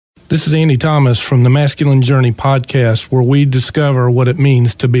This is Andy Thomas from the Masculine Journey podcast, where we discover what it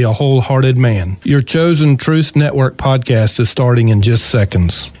means to be a wholehearted man. Your chosen Truth Network podcast is starting in just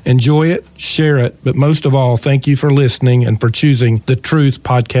seconds. Enjoy it, share it, but most of all, thank you for listening and for choosing the Truth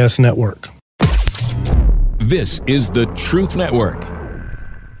Podcast Network. This is the Truth Network.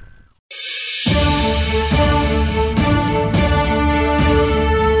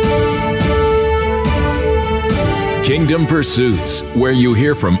 Kingdom Pursuits, where you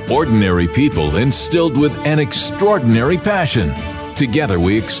hear from ordinary people instilled with an extraordinary passion. Together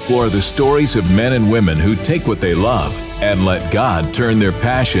we explore the stories of men and women who take what they love and let God turn their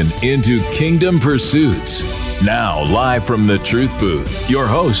passion into Kingdom Pursuits. Now, live from the Truth Booth, your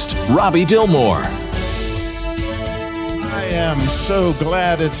host, Robbie Dillmore. I am so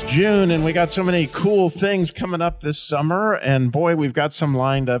glad it's June and we got so many cool things coming up this summer. And boy, we've got some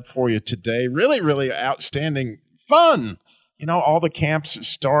lined up for you today. Really, really outstanding fun. You know, all the camps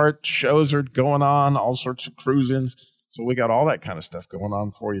start, shows are going on, all sorts of cruise-ins. So we got all that kind of stuff going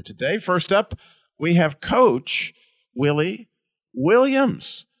on for you today. First up, we have Coach Willie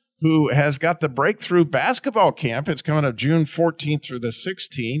Williams, who has got the Breakthrough Basketball Camp. It's coming up June 14th through the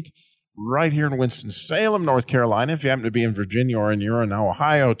 16th, right here in Winston-Salem, North Carolina. If you happen to be in Virginia or you're in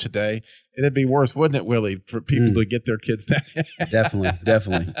Ohio today, it'd be worth, wouldn't it, Willie, for people to get their kids down?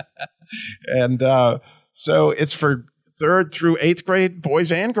 Definitely. And so it's for 3rd through 8th grade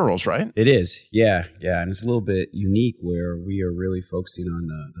boys and girls, right? It is, yeah. And it's a little bit unique where we are really focusing on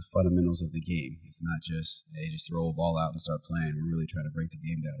the fundamentals of the game. It's not just, hey, just throw a ball out and start playing. We're really trying to break the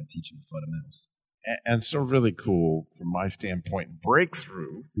game down and teach them the fundamentals. And so really cool from my standpoint,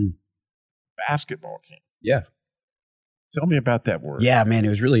 Breakthrough Basketball Camp. Yeah. Tell me about that word. Yeah, man, it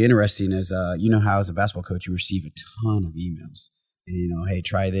was really interesting as, you know how as a basketball coach, you receive a ton of emails. And, you know, hey,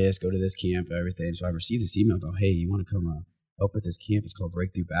 try this, go to this camp, everything. So I received this email about, hey, you want to come help at this camp? It's called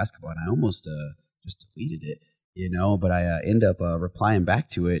Breakthrough Basketball. And I almost just deleted it, you know, but I ended up replying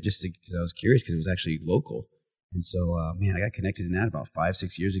back to it just because I was curious because it was actually local. And so, man, I got connected in that about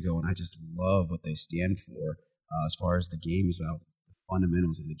 5-6 years ago, and I just love what they stand for as far as the game is about the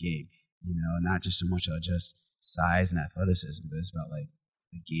fundamentals of the game, you know, not just so much just size and athleticism, but it's about like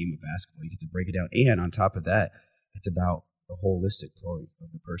the game of basketball. You get to break it down. And on top of that, it's about the holistic point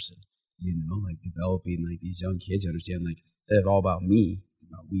of the person, you know, like developing like these young kids understand like instead of all about me, it's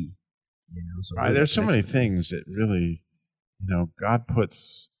about we, you know. So really there's so many things that really, you know, God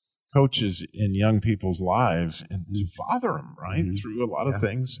puts coaches in young people's lives and to father them, right, through a lot of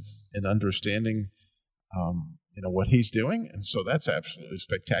things and understanding, you know, what he's doing. And so that's absolutely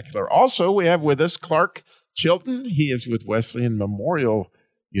spectacular. Also, we have with us Clark Chilton. He is with Wesleyan Memorial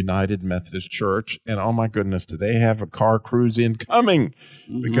United Methodist Church, and oh my goodness, do they have a car cruise in coming?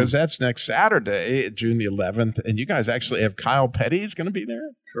 Because that's next Saturday, June the 11th, and you guys actually have Kyle Petty is going to be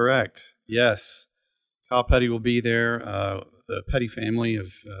there? Correct. Yes. Kyle Petty will be there. The Petty family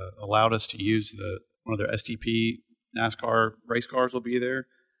have allowed us to use one of their STP NASCAR race cars will be there.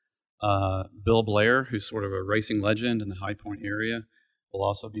 Bill Blair, who's sort of a racing legend in the High Point area, will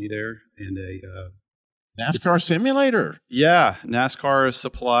also be there, and a NASCAR simulator. Yeah, NASCAR is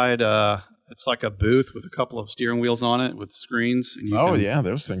supplied. It's like a booth with a couple of steering wheels on it with screens. And yeah,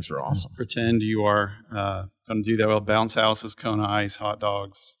 those things are awesome. Pretend you are going to do that. Well, bounce houses, Kona Ice, hot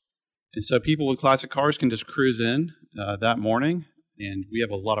dogs. And so people with classic cars can just cruise in that morning, and we have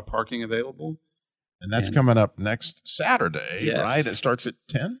a lot of parking available. And that's coming up next Saturday, right? It starts at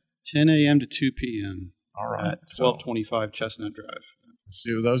 10? 10 a.m. to 2 p.m. All right. At 1225 Chestnut Drive.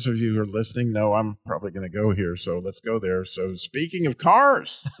 So those of you who are listening know I'm probably going to go here, so let's go there. So speaking of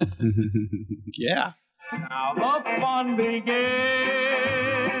cars. Yeah. Now the fun begins.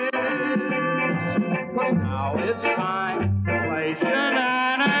 Now it's time to play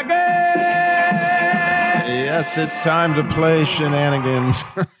shenanigans. Yes, it's time to play shenanigans.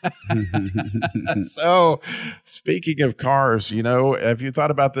 So speaking of cars, you know, have you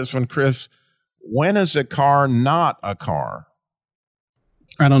thought about this one, Chris? When is a car not a car?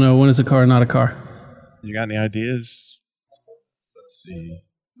 I don't know. When is a car not a car? You got any ideas? Let's see.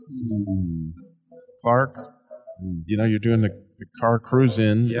 Clark, you know, you're doing the car cruise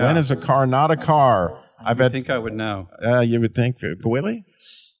in. Yeah. When is a car not a car? I think I would know. You would think. Willie?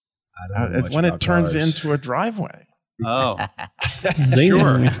 I don't know it's when it turns into a driveway. Oh.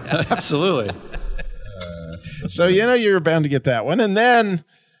 Sure. Absolutely. So, you know, you were bound to get that one. And then,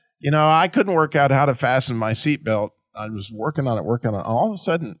 you know, I couldn't work out how to fasten my seatbelt. I was working on it. All of a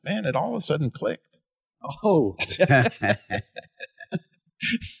sudden, man, it all of a sudden clicked. Oh.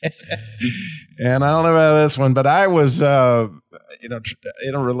 And I don't know about this one, but I was, you know,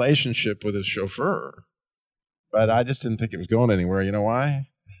 in a relationship with a chauffeur, but I just didn't think it was going anywhere. You know why?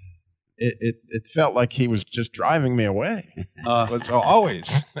 it felt like he was just driving me away. It was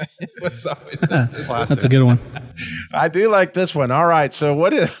always. It was always. That's a good one. I do like this one. All right. So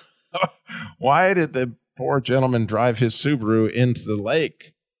why did the poor gentleman drive his Subaru into the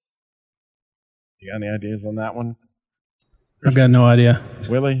lake? You got any ideas on that one? I've got no idea.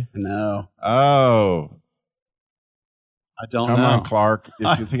 Willie? No. Oh. I don't Come know. on, Clark.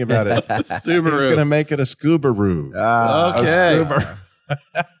 If you think about it. Subaru. He's going to make it a Scubaroo. Okay. A Scuba. I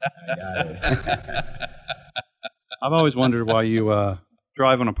got it. I've always wondered why you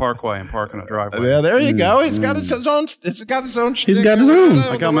drive on a parkway and park on a driveway. Yeah, there you go. He's got his own. It's got his own. He's got his own.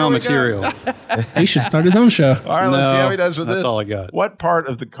 I got my own material. He should start his own show. All right, let's see how he does with that's this. all I got. What part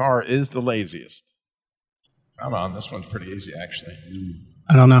of the car is the laziest? Come on, this one's pretty easy, actually.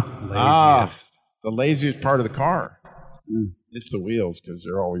 I don't know. Laziest. The laziest part of the car. It's the wheels because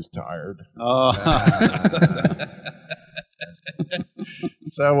they're always tired.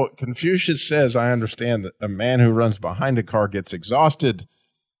 So Confucius says, I understand that a man who runs behind a car gets exhausted,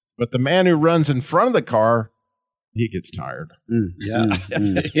 but the man who runs in front of the car, he gets tired.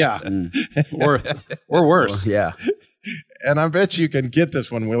 Yeah. Or worse. Yeah. And I bet you can get this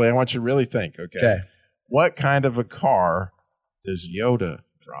one, Willie. I want you to really think, okay? What kind of a car does Yoda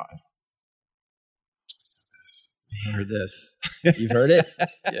drive? I heard this. You've heard it?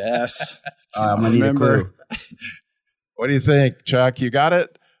 Yes. I'm going to need a clue. What do you think, Chuck? You got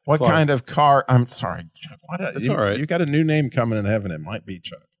it? What Clark. kind of car? I'm sorry, Chuck. That's all right. You got a new name coming in heaven. It might be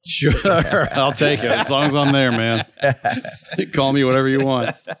Chuck. Sure. I'll take it as long as I'm there, man. Call me whatever you want.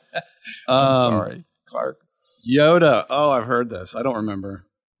 I'm sorry, Clark. Yoda. Oh, I've heard this. I don't remember.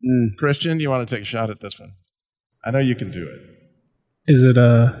 Christian, you want to take a shot at this one? I know you can do it. Is it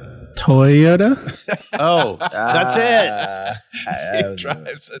a Toyota? Oh, that's it. He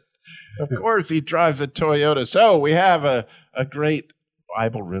drives it. Of course, he drives a Toyota. So we have a great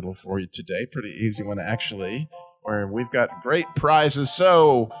Bible riddle for you today. Pretty easy one, actually, where we've got great prizes.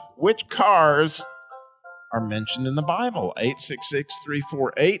 So which cars are mentioned in the Bible?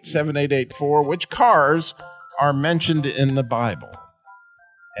 866-348-7884. Which cars are mentioned in the Bible?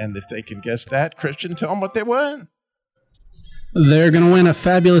 And if they can guess that, Christian, tell them what they won. They're going to win a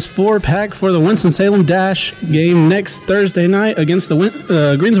fabulous 4-pack for the Winston-Salem Dash game next Thursday night against the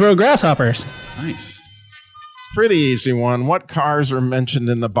Greensboro Grasshoppers. Nice. Pretty easy one. What cars are mentioned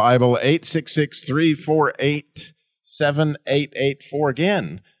in the Bible? 866-348-7884.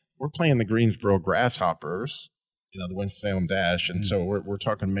 Again, we're playing the Greensboro Grasshoppers, the Winston-Salem Dash, and so we're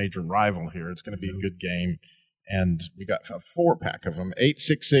talking major rival here. It's going to be a good game, and we got a 4-pack of them.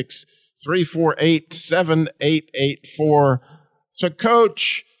 866-348-7884. So,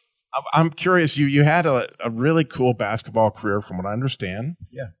 Coach, I'm curious. You had a really cool basketball career, from what I understand.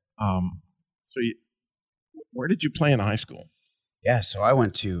 Yeah. Where did you play in high school? Yeah, so I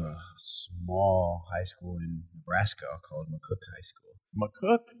went to a small high school in Nebraska called McCook High School.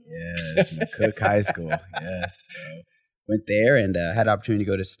 McCook? Yes, McCook High School. Yes. So went there and had the opportunity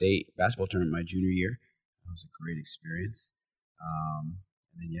to go to state basketball tournament my junior year. It was a great experience. And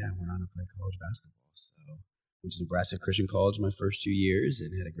then, went on to play college basketball. So went to Nebraska Christian College my first 2 years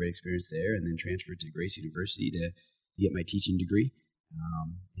and had a great experience there, and then transferred to Grace University to get my teaching degree.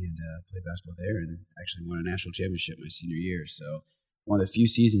 And played basketball there, and actually won a national championship my senior year. So one of the few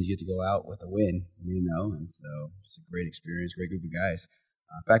seasons you get to go out with a win, and so it's a great experience, great group of guys.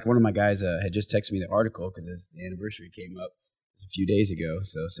 In fact, one of my guys had just texted me the article because the anniversary came up a few days ago.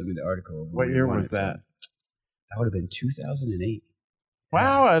 So sent me the article. What year was that? That would have been 2008.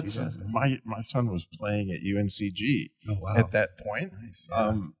 Wow, my son was playing at UNCG at that point. Nice.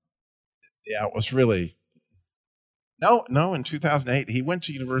 It was really. No, in 2008, he went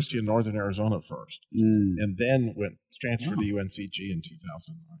to University of Northern Arizona first, and then transferred to UNCG in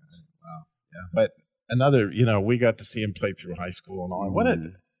 2009. Wow. Yeah. But another, we got to see him play through high school and all.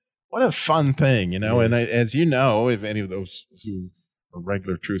 What a fun thing, And as you know, if any of those who are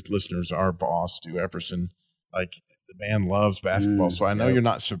regular Truth listeners, our boss, Stu Epperson, the man loves basketball. So I know you're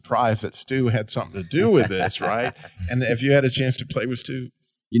not surprised that Stu had something to do with this, right? And if you had a chance to play with Stu?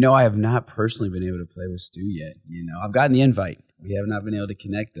 I have not personally been able to play with Stu yet. I've gotten the invite. We have not been able to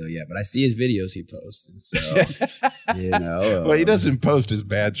connect though yet, but I see his videos he posts, and so Well, he doesn't post his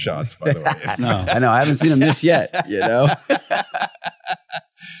bad shots, by the way. No, I know. I haven't seen him miss yet.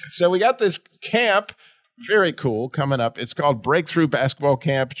 So we got this camp, very cool, coming up. It's called Breakthrough Basketball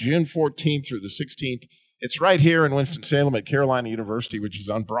Camp, June 14th through the 16th. It's right here in Winston-Salem at Carolina University, which is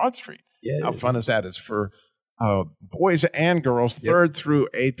on Broad Street. Yeah. How fun is that? It's for boys and girls, 3rd through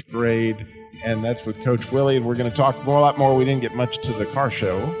 8th grade, and that's with Coach Willie. And we're going to talk a lot more. We didn't get much to the car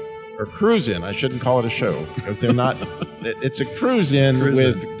show or cruise in. I shouldn't call it a show because they're not. It's a cruise in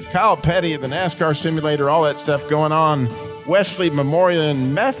with Kyle Petty, the NASCAR simulator, all that stuff going on. Wesley Memorial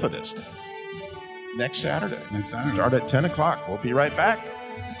Methodist next Saturday. Start at 10 o'clock. We'll be right back.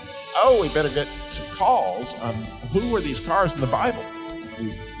 Oh, we better get some calls on who are these cars in the Bible.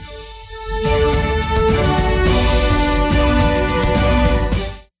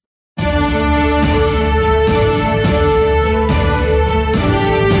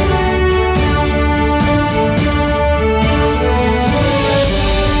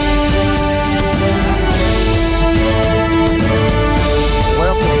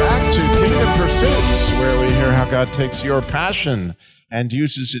 God takes your passion and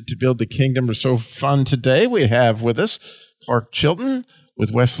uses it to build the kingdom. We're so fun today. We have with us Clark Chilton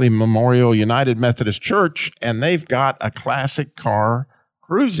with Wesley Memorial United Methodist Church, and they've got a classic car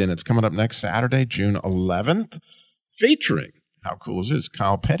cruise-in. It's coming up next Saturday, June 11th, featuring, how cool is this,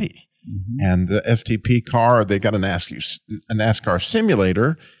 Kyle Petty. And the STP car, they got a NASCAR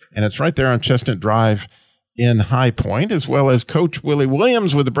simulator, and it's right there on Chestnut Drive in High Point, as well as Coach Willie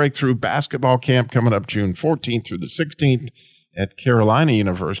Williams with the Breakthrough Basketball Camp coming up June 14th through the 16th at Carolina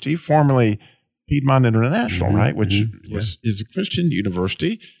University, formerly Piedmont International, right, which is a Christian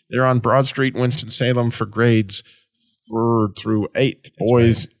university. They're on Broad Street, Winston-Salem, for grades 3rd through 8th,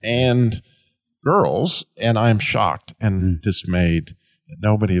 boys and girls. And I'm shocked and dismayed that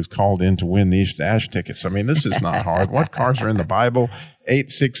nobody has called in to win these Dash tickets. I mean, this is not hard. What cars are in the Bible?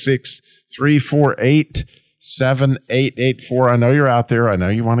 866-348-7884. I know you're out there. I know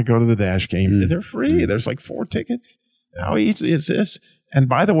you want to go to the Dash game. They're free. There's like 4 tickets. How easy is this? And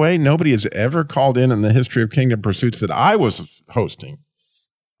by the way, nobody has ever called in the history of Kingdom Pursuits that I was hosting.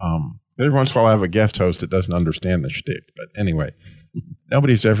 Every once in a while I have a guest host that doesn't understand the shtick. But anyway,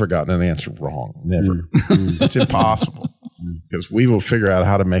 nobody's ever gotten an answer wrong. Never. It's impossible. Because we will figure out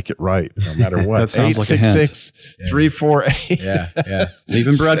how to make it right, no matter what. That sounds like a hint. 866-348. Yeah.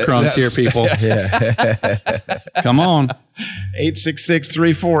 Leaving breadcrumbs here, people. Come on.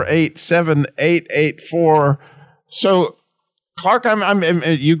 866-348-7884. So, Clark,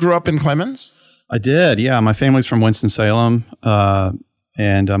 you grew up in Clemens? I did, yeah. My family's from Winston-Salem,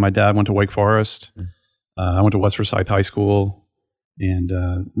 and my dad went to Wake Forest. I went to West Forsyth High School and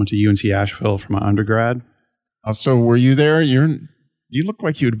went to UNC Asheville for my undergrad. So were you there? You look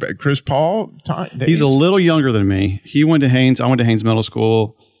like you'd Chris Paul days? He's a little younger than me. He went to Haynes. I went to Haynes Middle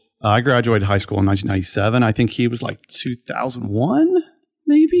School. I graduated high school in 1997. I think he was like 2001,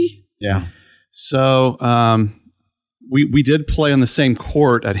 maybe. Yeah. So we did play on the same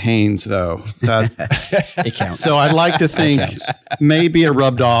court at Haynes, though. It counts. So I'd like to think maybe it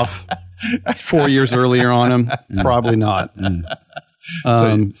rubbed off 4 years earlier on him. Probably not.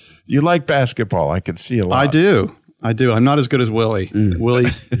 So you like basketball. I could see a lot. I do. I'm not as good as Willie. Willie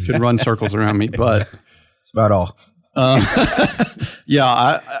could run circles around me, but it's about all.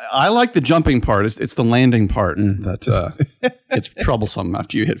 Yeah, I like the jumping part. It's the landing part that it's troublesome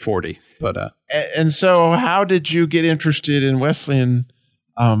after you hit 40. But and so, how did you get interested in Wesleyan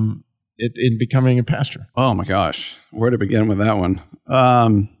in becoming a pastor? Oh my gosh, where to begin with that one?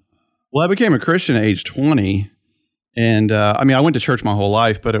 Well, I became a Christian at age 20. And I went to church my whole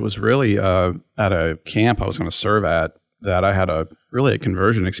life, but it was really at a camp I was going to serve at that I had a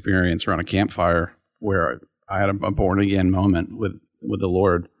conversion experience around a campfire where I had a born again moment with the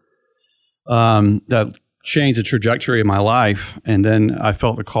Lord that changed the trajectory of my life. And then I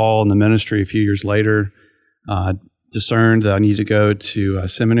felt the call in the ministry a few years later, discerned that I needed to go to a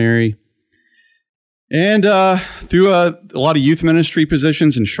seminary. And through a lot of youth ministry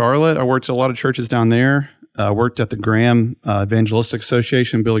positions in Charlotte, I worked at a lot of churches down there. Worked at the Graham Evangelistic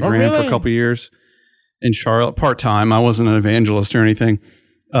Association, Billy Graham, for a couple of years in Charlotte, part-time. I wasn't an evangelist or anything,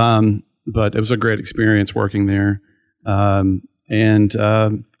 but it was a great experience working there. I've been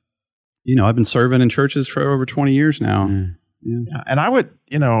serving in churches for over 20 years now. Yeah. And I would,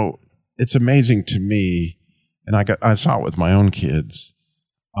 it's amazing to me, and I saw it with my own kids,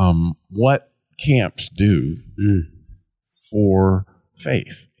 what camps do for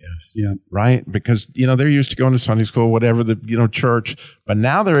faith. Yeah. Right. Because, they're used to going to Sunday school, whatever the, church, but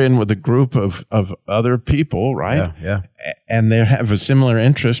now they're in with a group of other people. Right. Yeah. And they have a similar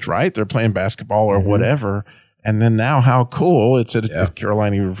interest, right? They're playing basketball or whatever. And then now how cool it's at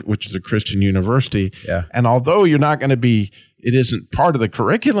Carolina, which is a Christian university. Yeah. And although you're not going to it isn't part of the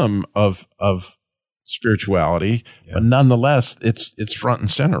curriculum of spirituality, but nonetheless, it's front and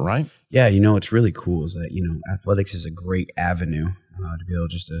center, right? Yeah. What's really cool is that, athletics is a great avenue to be able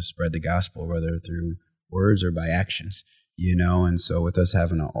just to spread the gospel, whether through words or by actions, and so with us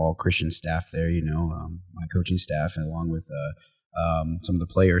having an all Christian staff there, my coaching staff, and along with some of the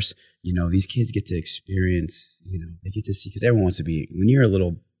players, these kids get to experience, they get to see, because everyone wants to be, when you're a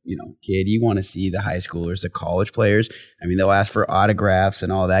little, kid, you want to see the high schoolers, the college players. I mean, they'll ask for autographs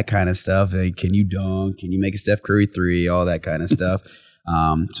and all that kind of stuff. And can you dunk? Can you make a Steph Curry 3? All that kind of stuff.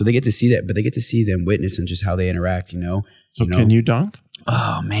 So they get to see that, but they get to see them witness and just how they interact, So can you dunk?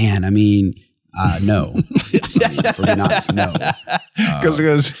 Oh, man. I mean, no. For me, not no.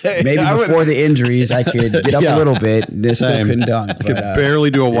 Maybe before the injuries, I could get up a little bit. This still couldn't dunk. I could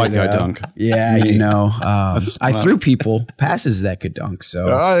barely do a white guy dunk. Yeah, I threw people passes that could dunk. So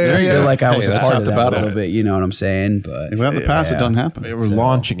I feel like I was a part of that a little bit. You know what I'm saying? But if we have the pass, it doesn't happen. We're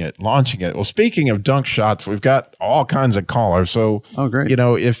launching it. Well, speaking of dunk shots, we've got all kinds of callers. So, great.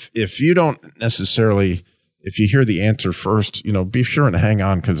 If you don't necessarily. If you hear the answer first, be sure and hang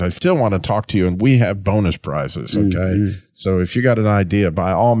on, because I still want to talk to you, and we have bonus prizes, okay? Mm-hmm. So if you got an idea,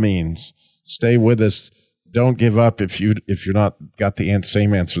 by all means, stay with us. Don't give up if you're not got the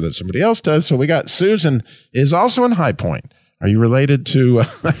same answer that somebody else does. So we got Susan is also in High Point. Are you related to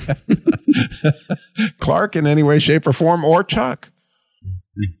Clark in any way, shape, or form, or Chuck?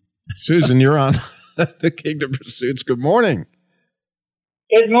 Susan, you're on the Kingdom Pursuits. Good morning.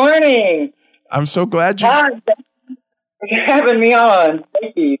 Good morning. I'm so glad you for having me on.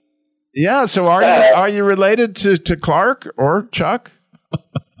 Thank you. Yeah. So are you related to Clark or Chuck?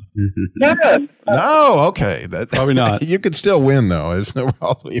 No. No. Okay. Probably not. You could still win though. There's no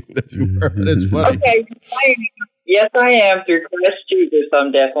problem even if you were. It's funny. Okay. Yes, I am through Chris Jesus.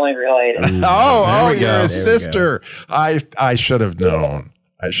 I'm definitely related. You're a sister. I should have known.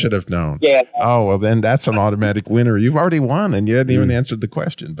 I should have known. Yeah. Oh, well, then that's an automatic winner. You've already won, and you hadn't even answered the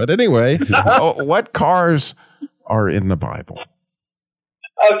question. But anyway, what cars are in the Bible?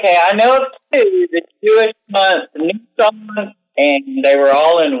 Okay, I know two, the Jewish month, the Nissan, and they were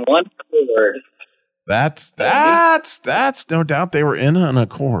all in one accord. That's no doubt they were in an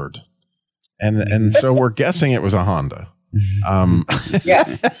Accord. And so we're guessing it was a Honda. Yeah.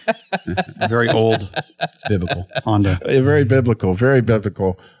 Very old. It's biblical. Honda. Very biblical. Very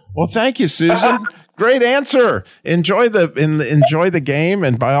biblical. Well, thank you, Susan. Great answer. Enjoy the game,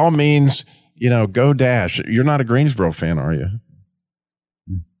 and by all means, go Dash. You're not a Greensboro fan, are you?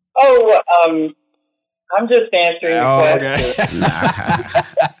 Oh, I'm just answering the question. Okay.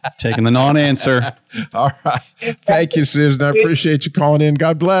 Taking the non-answer. All right. Thank you, Susan. I appreciate you calling in.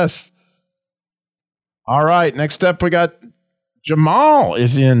 God bless. All right. Next up, we got Jamal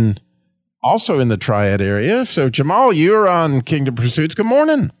is also in the Triad area. So, Jamal, you're on Kingdom Pursuits. Good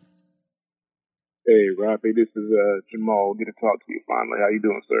morning. Hey, Robbie. This is Jamal. Good to talk to you finally. How you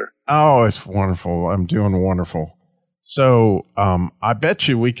doing, sir? Oh, it's wonderful. I'm doing wonderful. So, I bet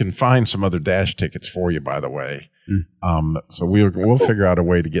you we can find some other Dash tickets for you, by the way. So we'll figure out a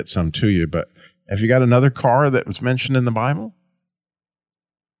way to get some to you. But have you got another car that was mentioned in the Bible?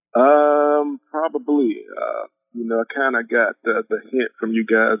 Probably. I kind of got the hint from you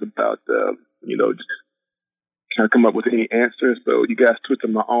guys about, just trying to come up with any answers. So you guys twisted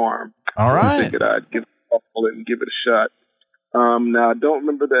my arm. All right. I figured I'd give it a shot. Now, I don't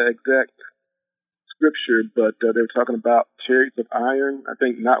remember the exact scripture, but they were talking about chariots of iron. I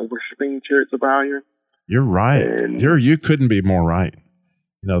think not worshiping chariots of iron. You're right. And you couldn't be more right.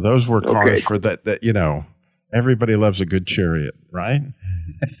 Those were cars for that, everybody loves a good chariot, right?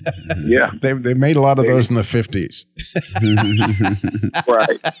 Yeah. They made a lot of those in the 50s.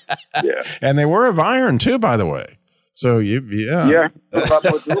 Right. Yeah. And they were of iron too, by the way. So Yeah.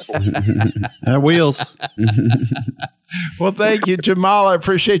 Wheels. Well, thank you, Jamal. I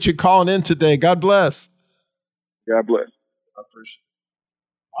appreciate you calling in today. God bless. God bless. I appreciate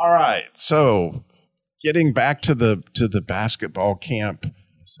it. All right. So getting back to the basketball camp,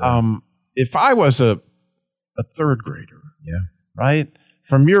 if I was a third grader, right?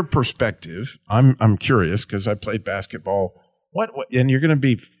 From your perspective, I'm curious because I played basketball. What and you're going to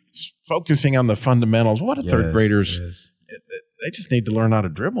be focusing on the fundamentals. What do third graders? They just need to learn how to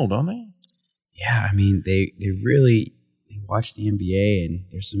dribble, don't they? Yeah, I mean they really watch the NBA and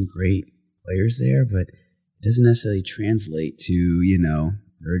there's some great players there, but it doesn't necessarily translate to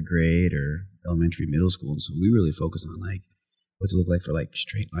third grade or elementary, middle school. And so we really focus on what's it look like for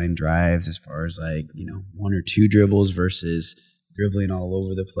straight line drives, as far as one or two dribbles versus dribbling all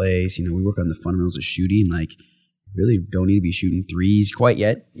over the place. We work on the fundamentals of shooting. Really don't need to be shooting threes quite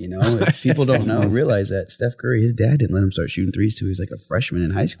yet. If people don't realize that Steph Curry, his dad didn't let him start shooting threes till he was a freshman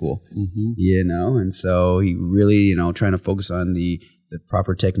in high school. And so he really, trying to focus on the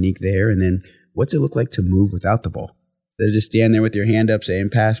proper technique there. And then what's it look like to move without the ball? Instead of just stand there with your hand up saying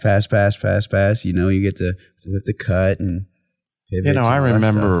pass, pass, pass, pass, pass, you get to lift the cut and pivot. I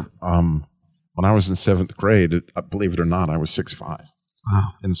remember when I was in 7th grade, believe it or not, I was 6'5".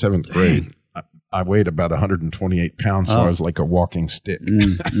 Wow. In 7th grade, I weighed about 128 pounds, so I was like a walking stick.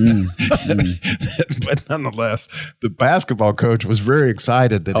 But nonetheless, the basketball coach was very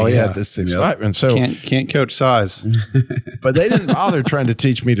excited that he had this 6'5". And so can't coach size. But they didn't bother trying to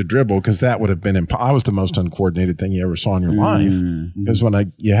teach me to dribble because that would have been I was the most uncoordinated thing you ever saw in your life. Because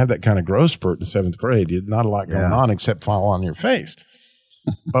when you have that kind of growth spurt in 7th grade, you had not a lot going on except fall on your face.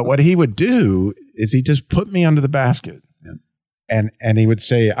 But what he would do is he just put me under the basket. And he would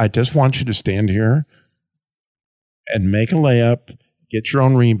say, I just want you to stand here and make a layup, get your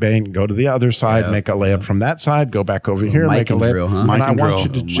own rebound, go to the other side, make a layup from that side, go back over here, make a layup. Drill, huh? And I want you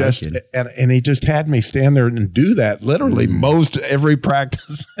to just, and he just had me stand there and do that literally most every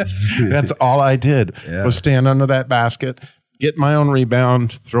practice. That's all I did was stand under that basket, get my own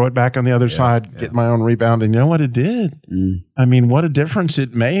rebound, throw it back on the other side, get my own rebound. And you know what it did? I mean, what a difference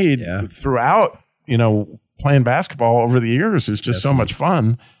it made throughout, playing basketball over the years is just so much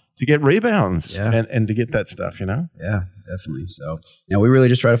fun to get rebounds and to get that stuff, Yeah, definitely. So, we really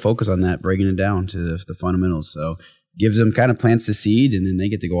just try to focus on that, breaking it down to the fundamentals. So, gives them kind of plants the seed, and then they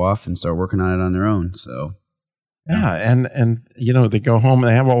get to go off and start working on it on their own. So, and they go home and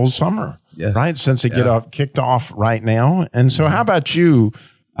they have a whole summer, right? Since they get kicked off right now. And so, how about you,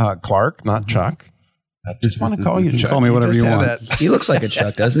 Clark, not Chuck? I just want to call you Chuck. Call me whatever you want. He looks like a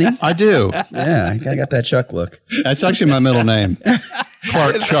Chuck, doesn't he? I do. Yeah, I got that Chuck look. That's actually my middle name.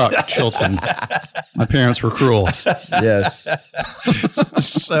 Clark Chuck Chilton. My parents were cruel. Yes.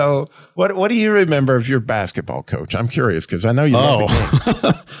 So what do you remember of your basketball coach? I'm curious because I know you love the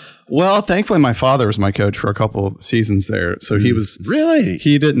game. Well, thankfully my father was my coach for a couple of seasons there. So he was really?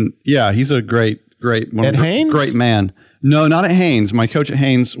 He didn't. Yeah, he's a great at Haynes? Great man. No, not at Haynes. My coach at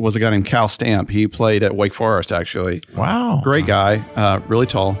Haynes was a guy named Cal Stamp. He played at Wake Forest, actually. Wow. Great guy, really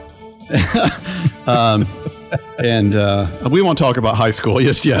tall. And we won't talk about high school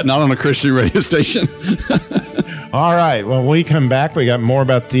just yet, not on a Christian radio station. All right. Well, when we come back, we got more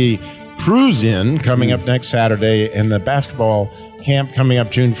about the Cruise In coming up next Saturday and the basketball camp coming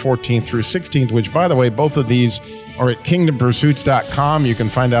up June 14th through 16th, which, by the way, both of these are at kingdompursuits.com. You can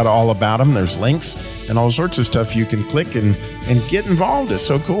find out all about them. There's links and all sorts of stuff you can click and get involved. It's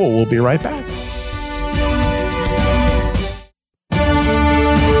so cool. We'll be right back.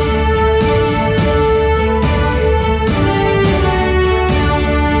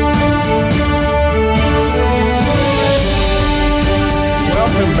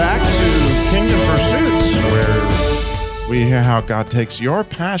 Welcome back to Kingdom Pursuits, where we hear how God takes your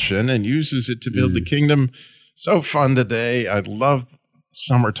passion and uses it to build the kingdom. So fun today. I love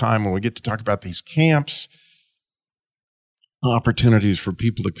summertime when we get to talk about these camps, opportunities for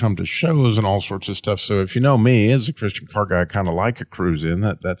people to come to shows and all sorts of stuff. So if you know me as a Christian car guy, I kind of like a cruise in.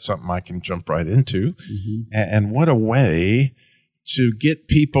 That's something I can jump right into. And what a way to get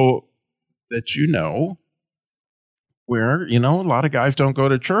people that where, a lot of guys don't go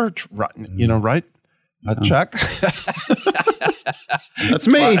to church, right? Right? Chuck? That's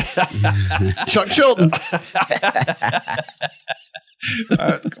me. Chuck Chilton.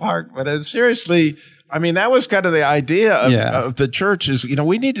 Clark, but seriously, I mean, that was kind of the idea of the church is,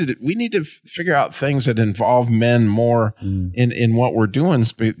 we need to figure out things that involve men more in what we're doing,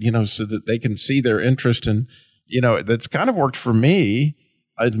 so that they can see their interest in, that's kind of worked for me,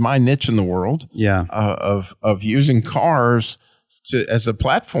 my niche in the world of using cars as a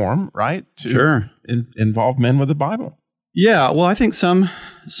platform, right? To involve men with the Bible. Yeah, well, I think some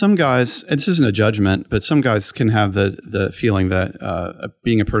guys, and this isn't a judgment, but some guys can have the feeling that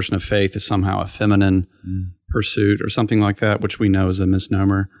being a person of faith is somehow a feminine pursuit or something like that, which we know is a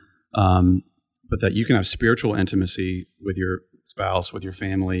misnomer. But that you can have spiritual intimacy with your spouse, with your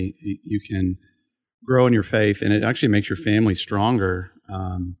family. You can grow in your faith, and it actually makes your family stronger.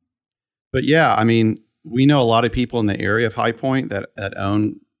 But yeah, I mean, we know a lot of people in the area of High Point that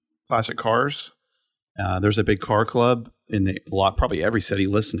own classic cars. There's a big car club in probably every city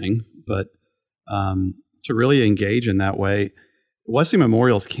listening, but to really engage in that way, Wesley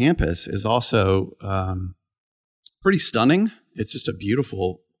Memorial's campus is also pretty stunning. It's just a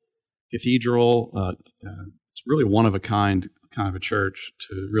beautiful cathedral. It's really one of a kind of a church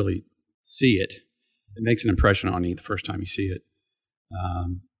to really see it. It makes an impression on you the first time you see it.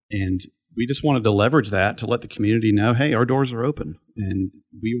 And we just wanted to leverage that to let the community know, hey, our doors are open and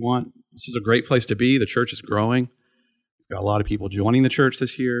this is a great place to be. The church is growing. We've got a lot of people joining the church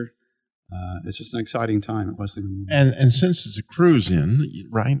this year. It's just an exciting time at Wesley Memorial. And since it's a cruise in,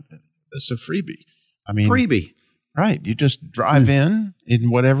 right, it's a freebie. I mean, freebie. Right. You just drive in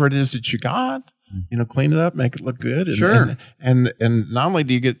whatever it is that you got. clean it up, make it look good. And, Sure. And not only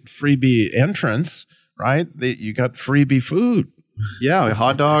do you get freebie entrance, right? You got freebie food. Yeah,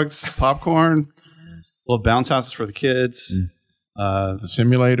 hot dogs, popcorn, little bounce houses for the kids, The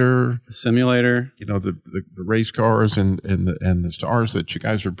simulator, the the race cars and the stars that you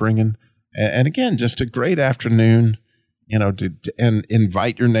guys are bringing. And again, just a great afternoon, and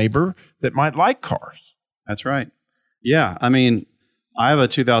invite your neighbor that might like cars. That's right. Yeah, I mean, I have a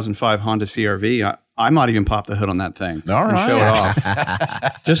 2005 Honda CR-V. I might even pop the hood on that thing All and right. show it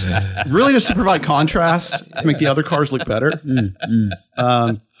off. just to provide contrast, to make the other cars look better.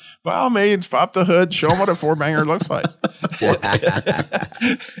 By all means, pop the hood, show them what a four-banger looks like. That's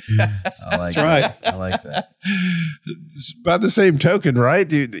right. I like that. By the same token, right?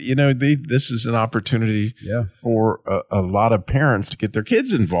 This is an opportunity for a lot of parents to get their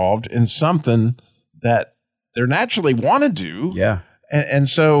kids involved in something that they naturally want to do. Yeah. And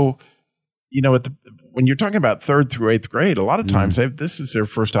so, when you're talking about 3rd through 8th grade, a lot of times this is their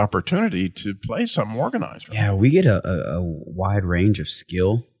first opportunity to play something organized. Right? Yeah, we get a wide range of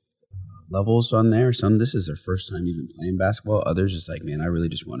skill levels on there. Some, this is their first time even playing basketball. Others just like, man, I really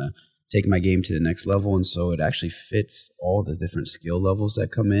just want to take my game to the next level. And so it actually fits all the different skill levels that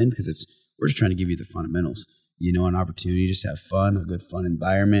come in, because we're just trying to give you the fundamentals, an opportunity just to have fun, a good fun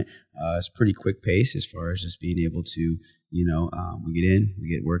environment. It's pretty quick pace as far as just being able to, we get in, we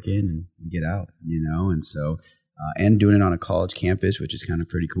get work in, and we get out, and so, and doing it on a college campus, which is kind of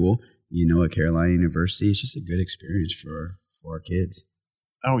pretty cool, at Carolina University. It's just a good experience for our kids.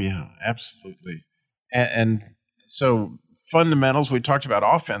 Oh, yeah, absolutely. And so fundamentals, we talked about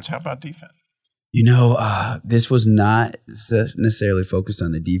offense. How about defense? This was not necessarily focused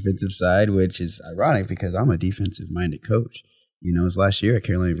on the defensive side, which is ironic because I'm a defensive-minded coach. It was last year at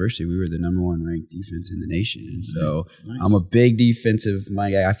Carolina University, we were the #1 ranked defense in the nation. And so I'm a big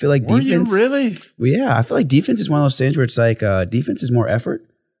defensive-minded guy. I feel like defense. Were you really? Well, yeah, I feel like defense is one of those things where it's like defense is more effort,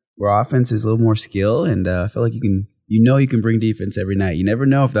 where offense is a little more skill. And I feel like you can bring defense every night. You never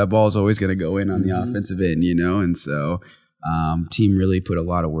know if that ball is always going to go in on the offensive end, and so team really put a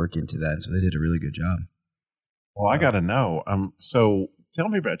lot of work into that. And so they did a really good job. Well, I got to know. So tell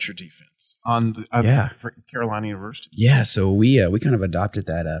me about your defense for Carolina University. Yeah, so we kind of adopted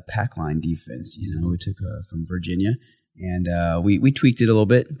that pack line defense. We took from Virginia, and we tweaked it a little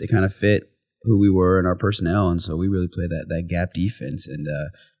bit. They kind of fit who we were and our personnel, and so we really played that gap defense. And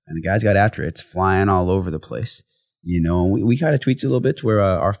the guys got after it. It's flying all over the place. And we kind of tweaked it a little bit to where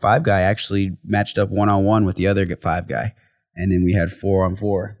our 5 guy actually matched up 1-on-1 with the other 5 guy. And then we had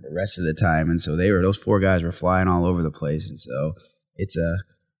 4-on-4 the rest of the time. And so those 4 guys were flying all over the place. And so it's a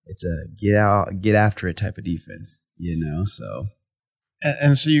get after it type of defense, so.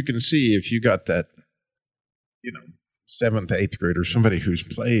 And so you can see if you got that, 7th, 8th grader, somebody who's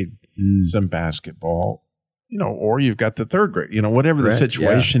played some basketball, or you've got the 3rd grade, whatever the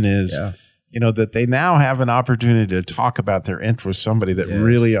situation is. Yeah. That they now have an opportunity to talk about their interests, somebody that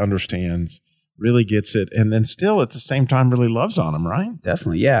really understands, really gets it, and then still at the same time really loves on them, right?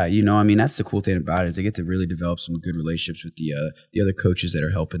 Definitely, yeah. That's the cool thing about it is they get to really develop some good relationships with the other coaches that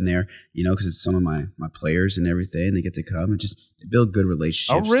are helping there, because it's some of my players and everything. They get to come and just build good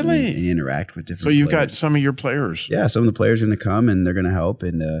relationships. Oh, really? And interact with different So you've players. got some of your players. Yeah, some of the players are going to come and they're going to help,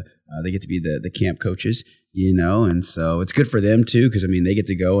 and they get to be the camp coaches, and so it's good for them too, because, they get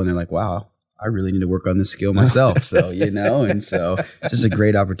to go and they're like, wow, I really need to work on this skill myself. So, and so it's just a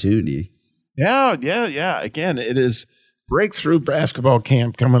great opportunity. Yeah. Again, it is Breakthrough Basketball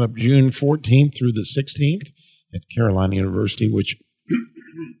Camp coming up June 14th through the 16th at Carolina University, which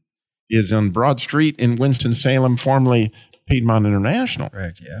is on Broad Street in Winston-Salem, formerly Piedmont International.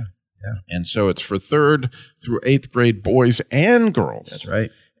 Correct, yeah. And so it's for 3rd through 8th grade boys and girls. That's right.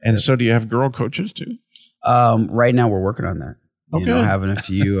 And so do you have girl coaches too? Right now we're working on that. Okay. Having a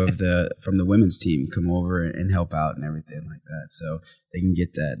few from the women's team come over and help out and everything like that, so they can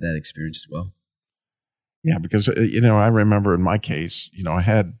get that experience as well. Yeah, because I remember in my case, I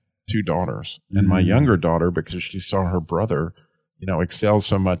had 2 daughters, and my younger daughter, because she saw her brother, excel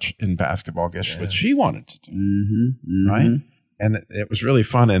so much in basketball, guess what she wanted to do, right? And it was really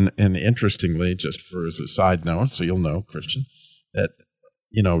fun, and interestingly, just as a side note, so you'll know, Christian, that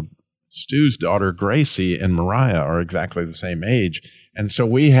Stu's daughter, Gracie, and Mariah are exactly the same age. And so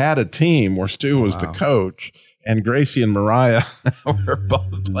we had a team where Stu was the coach, and Gracie and Mariah were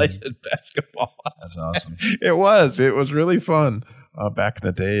both playing basketball. That's awesome. It was really fun back in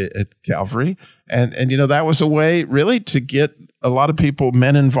the day at Calvary. And that was a way really to get a lot of people,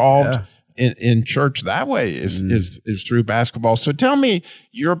 men involved in church that way is through basketball. So tell me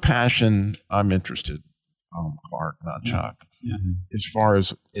your passion. I'm interested. Clark, not Chuck. Yeah. As far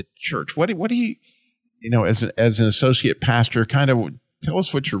as at church, what do you, as an associate pastor, kind of tell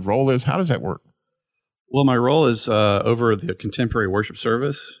us what your role is? How does that work? Well, my role is over the contemporary worship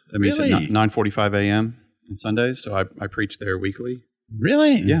service. I mean, Really? it's at 9:45 a.m. on Sundays, so I preach there weekly.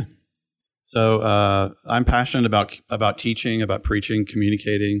 Really? Yeah. So I'm passionate about teaching, about preaching,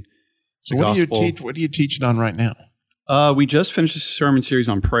 communicating. So the what do you gospel. teach? What are you teaching on right now? We just finished a sermon series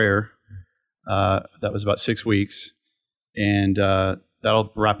on prayer. That was about 6 weeks, and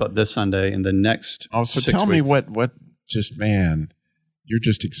that'll wrap up this Sunday. And the next, Oh, so 6 tell me weeks. what just, man, you're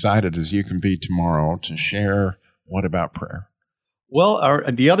just excited as you can be tomorrow to share what about prayer? Well,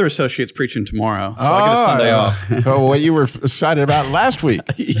 the other associate's preaching tomorrow, so I get a Sunday off. So what you were excited about last week?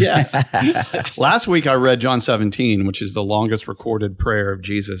 Yes. Last week I read John 17, which is the longest recorded prayer of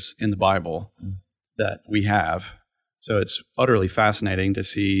Jesus in the Bible that we have. So it's utterly fascinating to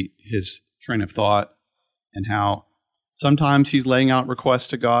see his train of thought and how sometimes he's laying out requests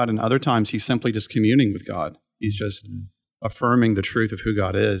to God and other times he's simply just communing with God. He's just affirming the truth of who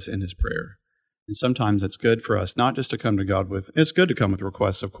God is in his prayer. And sometimes it's good for us not just to come to God with, it's good to come with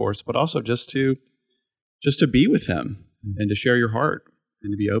requests, of course, but also just to be with him and to share your heart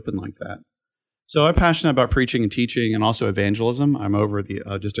and to be open like that. So I'm passionate about preaching and teaching and also evangelism. I'm over the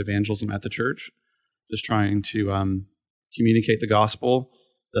just evangelism at the church, just trying to communicate the gospel.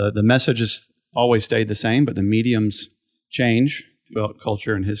 The message has always stayed the same, but the mediums change throughout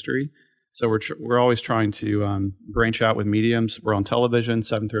culture and history. So we're always trying to branch out with mediums. We're on television,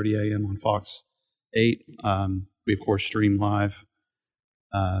 7:30 a.m. on Fox 8. We, of course, stream live.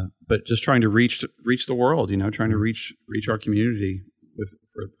 But just trying to reach the world, trying to reach our community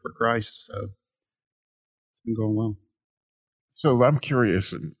for Christ. So it's been going well. So I'm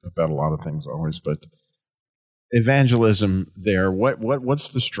curious about a lot of things always, but evangelism there, what's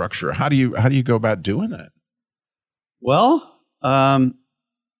the structure? How do you go about doing that? Well,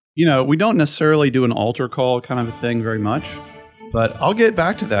 we don't necessarily do an altar call kind of a thing very much, but I'll get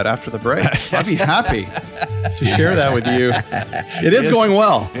back to that after the break. I'd be happy to share that with you. It is going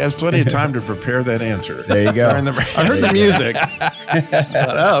well. He has plenty of time to prepare that answer. There you go. I heard the music.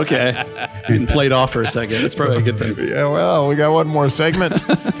 Thought, okay. Getting played off for a second. That's probably a good thing. Yeah, well, we got one more segment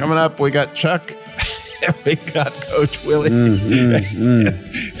coming up. We got Chuck. We got Coach Willie.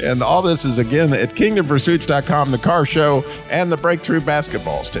 And all this is, again, at KingdomPursuits.com, the car show, and the Breakthrough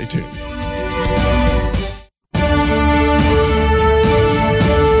Basketball. Stay tuned.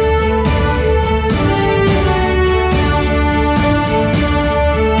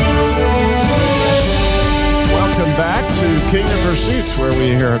 Welcome back to Kingdom Pursuits, where we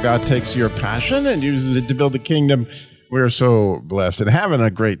hear how God takes your passion and uses it to build the kingdom. We're so blessed and having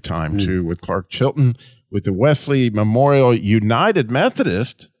a great time, too, with Clark Chilton, with the Wesley Memorial United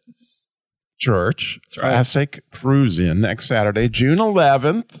Methodist Church Classic Cruise-In next Saturday, June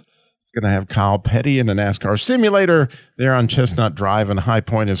 11th. It's going to have Kyle Petty in a NASCAR simulator there on Chestnut Drive and High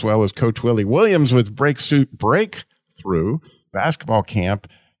Point, as well as Coach Willie Williams with Breakthrough Basketball Camp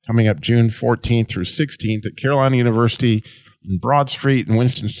coming up June 14th through 16th at Carolina University in Broad Street in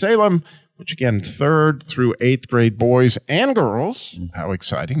Winston-Salem, which again, 3rd through 8th grade boys and girls. How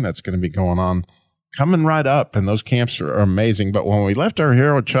exciting. That's going to be going on. Coming right up, and those camps are amazing. But when we left our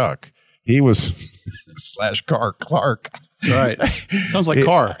hero, Chuck, he was / Car Clark. That's right. Sounds like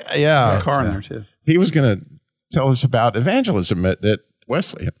car. Yeah. Got a car in there, too. He was going to tell us about evangelism at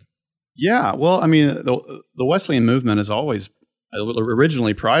Wesleyan. Yeah. Well, I mean, the Wesleyan movement has always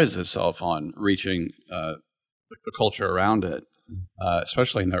originally prided itself on reaching the culture around it.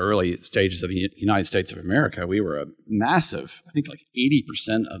 Especially in the early stages of the United States of America, we were a massive, I think like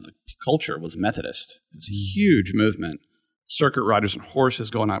 80% of the culture was Methodist. It's a huge movement. Circuit riders and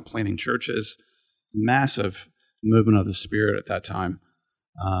horses going out planting churches, massive movement of the Spirit at that time.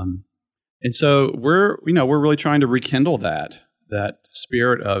 And so we're really trying to rekindle that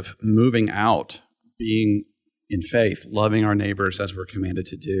spirit of moving out, being in faith, loving our neighbors as we're commanded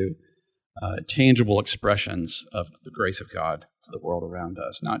to do, tangible expressions of the grace of God to the world around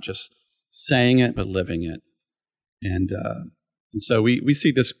us, not just saying it, but living it. And so we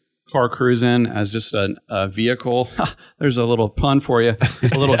see this car cruise-in as just a vehicle. There's a little pun for you.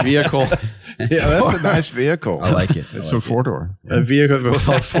 A little vehicle. Yeah, that's a nice vehicle. I like it. It's a 4-door. A vehicle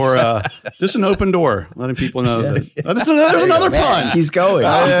for just an open door, letting people know that. There's another pun. He's going.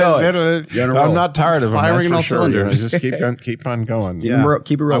 I'm not tired of him. Firing That's on for sure. cylinders. Just keep on going.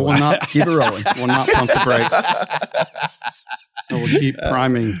 Keep it rolling. I will not. Keep it rolling. Will not pump the brakes. We'll keep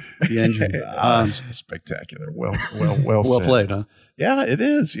priming the engine. That's spectacular. Well Well said. played, huh? Yeah, it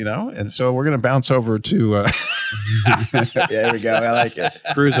is, And so we're going to bounce over to Yeah, there we go. I like it.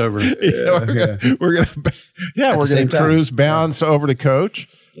 Cruise over. we're going to cruise bounce over to Coach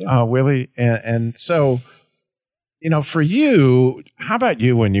Willie, and so for you, how about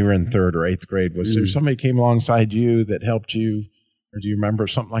you when you were in 3rd or 8th grade? Was there somebody came alongside you that helped you, or do you remember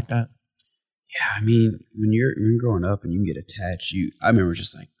something like that? Yeah, I mean, when you're growing up and you can get attached, I remember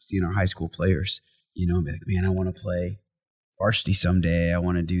just like seeing our high school players, and be like, man, I want to play varsity someday. I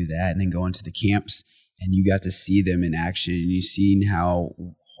want to do that, and then go into the camps, and you got to see them in action, and you seen how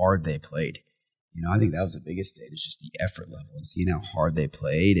hard they played. I think that was the biggest thing. It's just the effort level and seeing how hard they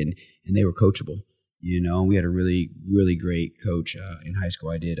played, and they were coachable. We had a really, really great coach in high school.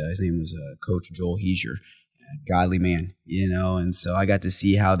 I did. His name was Coach Joel Heiser. Godly man, and so I got to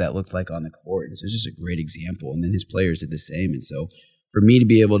see how that looked like on the court. So it's just a great example. And then his players did the same. And so for me to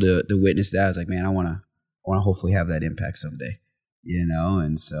be able to witness that, I was like, man, I want to hopefully have that impact someday,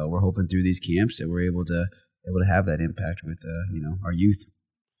 And so we're hoping through these camps that we're able to have that impact with our youth.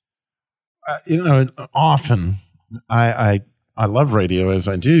 Often I love radio as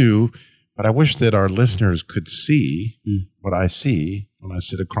I do, but I wish that our listeners could see what I see when I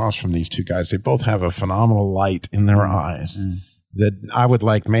sit across from these two guys. They both have a phenomenal light in their eyes that I would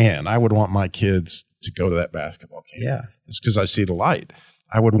I would want my kids to go to that basketball camp. Yeah. It's because I see the light.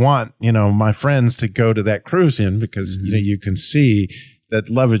 I would want, my friends to go to that cruise in because, you can see that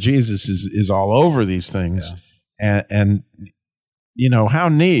love of Jesus is all over these things. Yeah. And how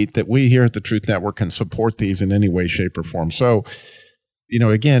neat that we here at the Truth Network can support these in any way, shape, or form. So,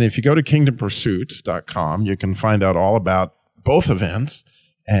 again, if you go to kingdompursuits.com, you can find out all about both events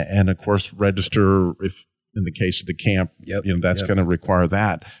and of course, register if in the case of the camp, that's going to require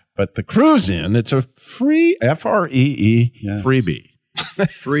that. But the cruise in, it's a free, FREE, freebie.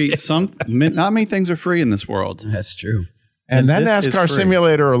 Free. Not many things are free in this world. That's true. And that NASCAR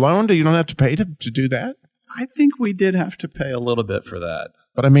simulator alone, you don't have to pay to do that? I think we did have to pay a little bit for that.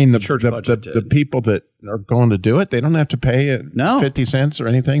 But I mean, the people that are going to do it, they don't have to pay 50 cents or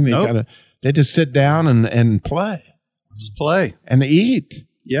anything. They just sit down and play. Just play. And eat.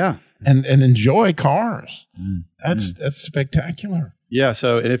 Yeah. And enjoy cars. That's spectacular. Yeah.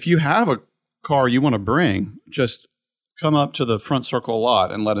 So, and if you have a car you want to bring, just come up to the front circle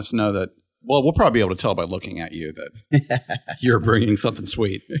lot and let us know that. Well, we'll probably be able to tell by looking at you that you're bringing something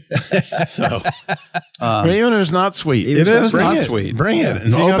sweet. So, even if it's not sweet, if it's not sweet, bring it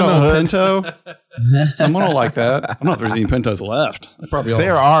and open the hood. Pinto. Someone will like that. I don't know if there's any Pintos left.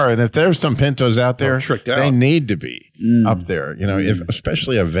 There are, and if there's some Pintos out there, tricked out. They need to be up there. If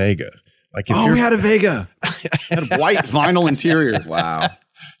especially a Vega. Like if we had a Vega. Had a white vinyl interior. Wow.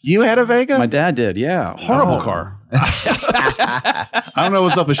 You had a Vega? My dad did, yeah. Horrible car. I don't know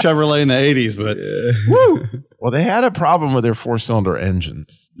what's up with Chevrolet in the 80s, but woo. Well, they had a problem with their 4-cylinder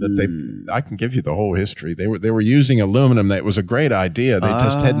engines. I can give you the whole history. They were using aluminum. That was a great idea. They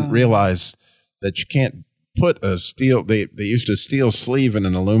just hadn't realized that you can't put a steel. They used a steel sleeve in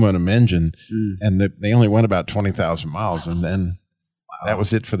an aluminum engine, and they only went about 20,000 miles, and then. That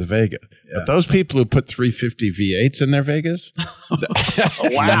was it for the Vega. Yeah. But those people who put 350 V8s in their Vegas,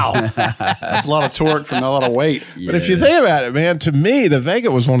 wow, that's a lot of torque for not a lot of weight. But if you think about it, man, to me, the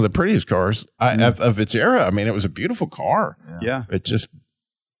Vega was one of the prettiest cars of its era. I mean, it was a beautiful car. Yeah. It just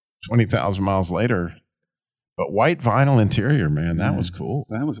 20,000 miles later. But white vinyl interior, man, that was cool.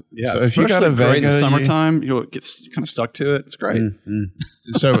 That was So if you got a Vega in the summertime, you'll get kind of stuck to it. It's great.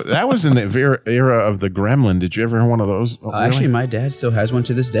 So that was in the era of the Gremlin. Did you ever hear one of those? Really? Actually, my dad still has one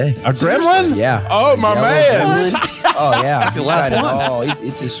to this day. A Gremlin? Yeah. Oh, my man. Oh, yeah. The last one. Oh,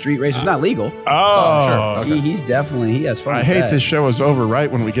 it's a street racer. It's not legal. Oh, sure. Okay. He has fun. I hate this show is over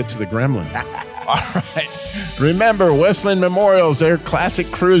right when we get to the Gremlins. All right. Remember, Westland Memorials, their classic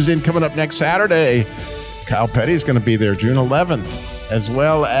cruise-in coming up next Saturday. Kyle Petty is going to be there June 11th, as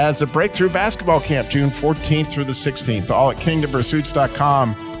well as a breakthrough basketball camp June 14th through the 16th, all at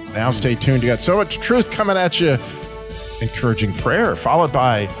kingdompursuits.com. Now stay tuned. You got so much truth coming at you. Encouraging prayer, followed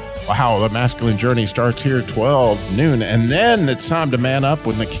by, wow, the masculine journey starts here at 12 noon. And then it's time to man up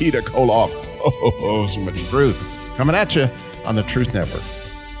with Nikita Koloff. Oh, so much truth coming at you on the Truth Network.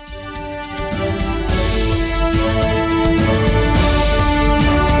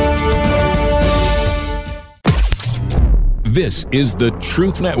 This is the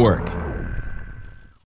Truth Network.